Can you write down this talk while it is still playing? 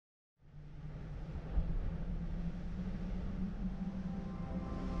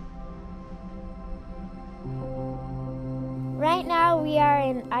now we are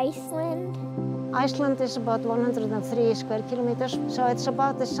in Iceland. Iceland is about 103 square kilometers, so it's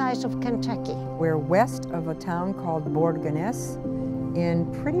about the size of Kentucky. We're west of a town called Borgarnes in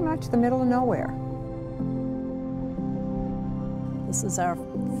pretty much the middle of nowhere. This is our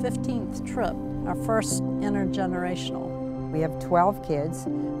 15th trip, our first intergenerational. We have 12 kids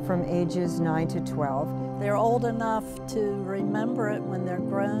from ages 9 to 12. They're old enough to remember it when they're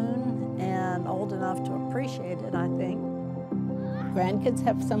grown and old enough to appreciate it, I think. Grandkids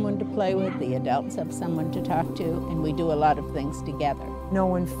have someone to play with, the adults have someone to talk to, and we do a lot of things together. No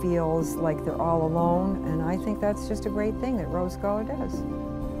one feels like they're all alone, and I think that's just a great thing that Rose Scholar does.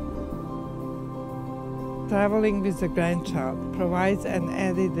 Traveling with the grandchild provides an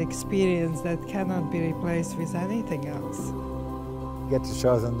added experience that cannot be replaced with anything else. You get to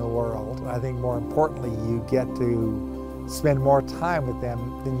show them the world. I think more importantly, you get to spend more time with them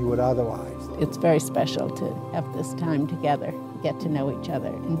than you would otherwise. It's very special to have this time together, get to know each other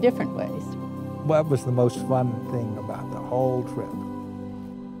in different ways. What was the most fun thing about the whole trip?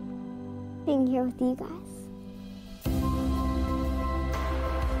 Being here with you guys.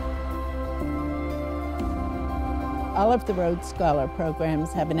 All of the Rhodes Scholar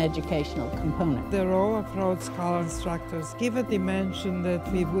programs have an educational component. The role of Rhodes Scholar instructors give a dimension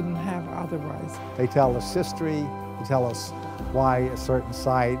that we wouldn't have otherwise. They tell us history, they tell us why a certain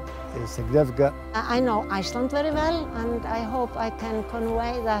site is significant. I know Iceland very well, and I hope I can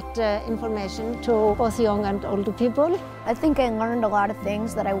convey that information to both young and older people. I think I learned a lot of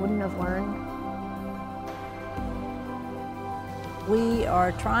things that I wouldn't have learned. We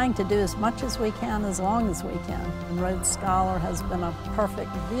are trying to do as much as we can, as long as we can. And Rhodes Scholar has been a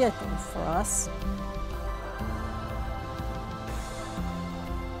perfect vehicle for us.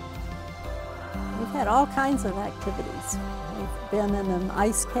 We've had all kinds of activities. We've been in an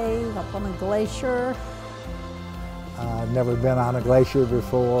ice cave, up on a glacier. I've never been on a glacier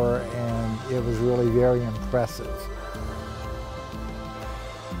before, and it was really very impressive.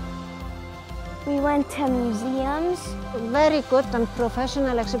 We went to museums. Very good and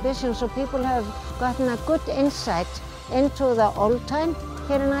professional exhibitions, so people have gotten a good insight into the old time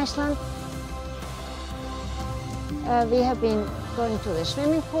here in Iceland. We have been going to the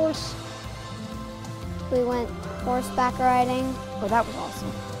swimming pools. We went horseback riding. Oh, that was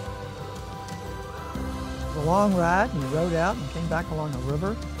awesome. It was a long ride, and we rode out and came back along a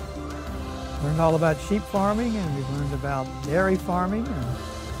river. Learned all about sheep farming, and we learned about dairy farming, and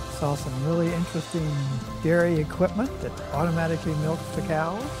saw some really interesting dairy equipment that automatically milks the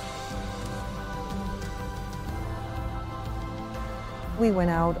cows. We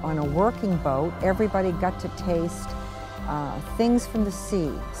went out on a working boat. Everybody got to taste things from the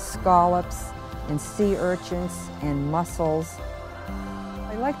sea, scallops and sea urchins and mussels.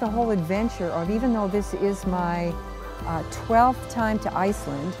 I like the whole adventure of, even though this is my 12th time to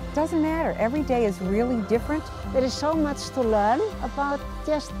Iceland, it doesn't matter. Every day is really different. There is so much to learn about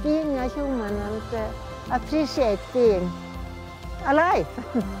just being a human and appreciate being alive.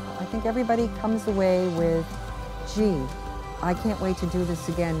 I think everybody comes away with, gee, I can't wait to do this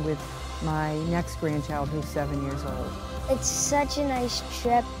again with my next grandchild who's 7 years old. It's such a nice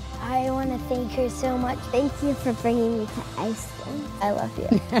trip. I want to thank her so much. Thank you for bringing me to Iceland. I love you.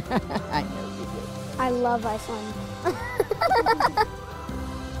 I know you do. I love Iceland.